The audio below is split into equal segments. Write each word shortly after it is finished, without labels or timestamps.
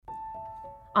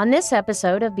On this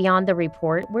episode of Beyond the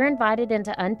Report, we're invited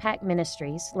into Unpack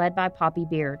Ministries, led by Poppy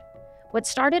Beard. What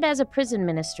started as a prison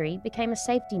ministry became a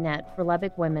safety net for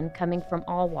Lubbock women coming from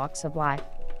all walks of life.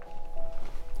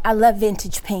 I love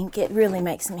vintage pink. It really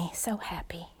makes me so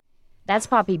happy. That's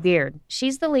Poppy Beard.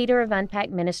 She's the leader of Unpack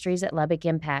Ministries at Lubbock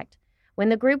Impact. When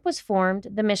the group was formed,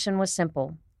 the mission was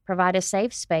simple: provide a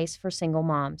safe space for single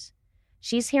moms.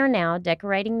 She's here now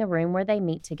decorating the room where they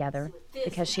meet together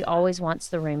because she always wants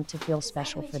the room to feel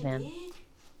special for them.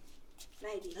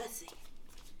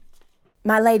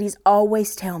 My ladies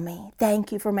always tell me,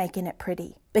 thank you for making it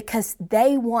pretty, because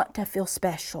they want to feel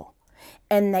special.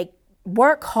 And they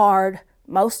work hard.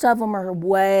 Most of them are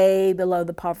way below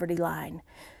the poverty line.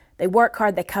 They work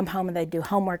hard, they come home and they do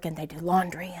homework and they do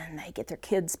laundry and they get their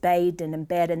kids bathed and in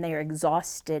bed and they are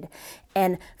exhausted.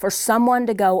 And for someone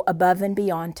to go above and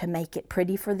beyond to make it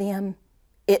pretty for them,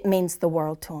 it means the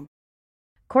world to them.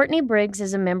 Courtney Briggs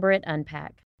is a member at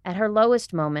Unpack. At her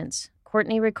lowest moments,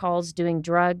 Courtney recalls doing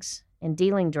drugs and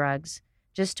dealing drugs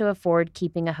just to afford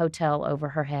keeping a hotel over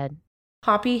her head.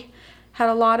 Poppy had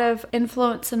a lot of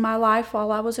influence in my life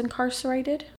while I was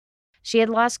incarcerated. She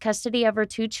had lost custody of her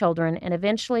 2 children and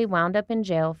eventually wound up in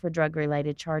jail for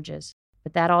drug-related charges.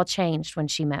 But that all changed when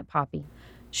she met Poppy.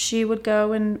 She would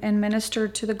go and minister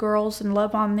to the girls and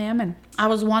love on them, and I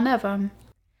was one of them.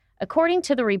 According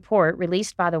to the report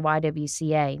released by the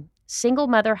YWCA, single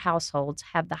mother households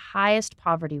have the highest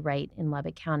poverty rate in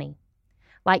Lubbock County.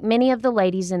 Like many of the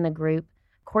ladies in the group,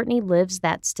 Courtney lives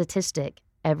that statistic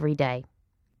every day.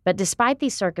 But despite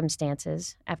these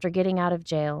circumstances, after getting out of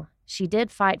jail, she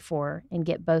did fight for and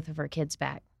get both of her kids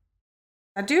back.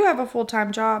 I do have a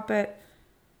full-time job, but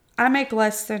I make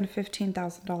less than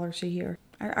 $15,000 a year.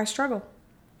 I struggle.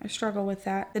 I struggle with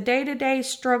that. The day-to-day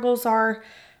struggles are,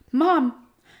 Mom,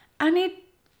 I need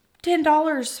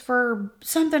 $10 for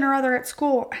something or other at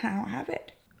school, and I don't have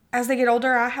it. As they get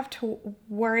older, I have to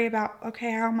worry about,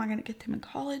 okay, how am I going to get them in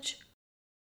college?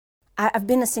 I've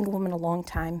been a single woman a long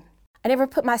time. I never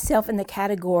put myself in the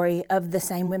category of the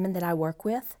same women that I work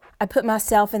with. I put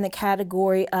myself in the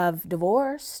category of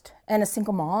divorced and a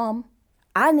single mom.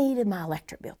 I needed my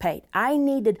electric bill paid. I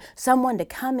needed someone to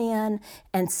come in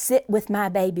and sit with my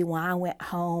baby when I went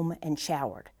home and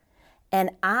showered.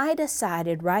 And I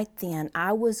decided right then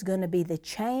I was going to be the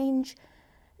change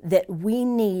that we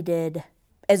needed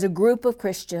as a group of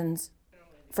Christians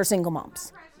for single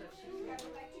moms.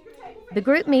 The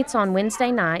group meets on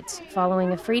Wednesday nights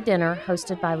following a free dinner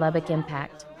hosted by Lubbock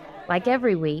Impact. Like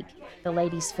every week, the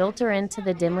ladies filter into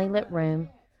the dimly lit room,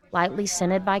 lightly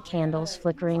scented by candles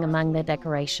flickering among the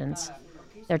decorations.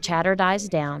 Their chatter dies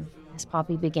down as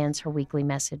Poppy begins her weekly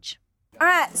message. All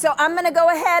right, so I'm going to go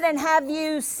ahead and have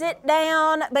you sit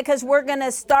down because we're going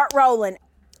to start rolling.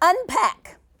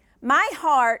 Unpack. My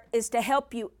heart is to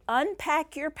help you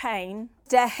unpack your pain,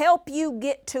 to help you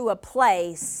get to a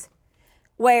place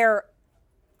where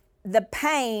the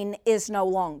pain is no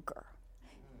longer.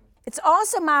 It's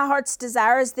also my heart's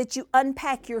desire is that you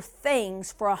unpack your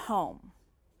things for a home.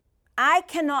 I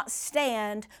cannot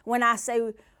stand when I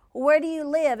say, where do you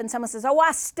live? And someone says, oh,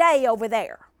 I stay over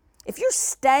there. If you're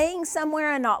staying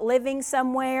somewhere and not living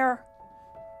somewhere,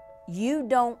 you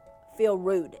don't feel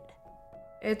rooted.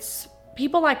 It's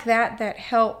people like that that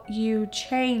help you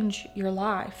change your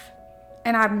life.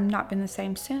 And I've not been the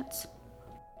same since.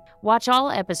 Watch all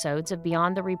episodes of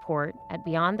Beyond the Report at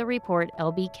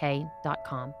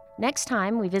beyondthereportlbk.com. Next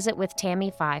time, we visit with Tammy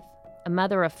Fife, a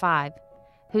mother of 5,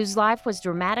 whose life was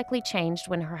dramatically changed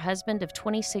when her husband of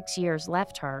 26 years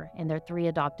left her and their 3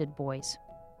 adopted boys.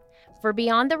 For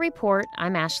Beyond the Report,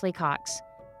 I'm Ashley Cox.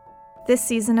 This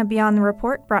season of Beyond the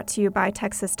Report brought to you by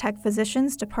Texas Tech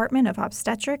Physicians Department of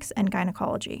Obstetrics and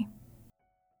Gynecology.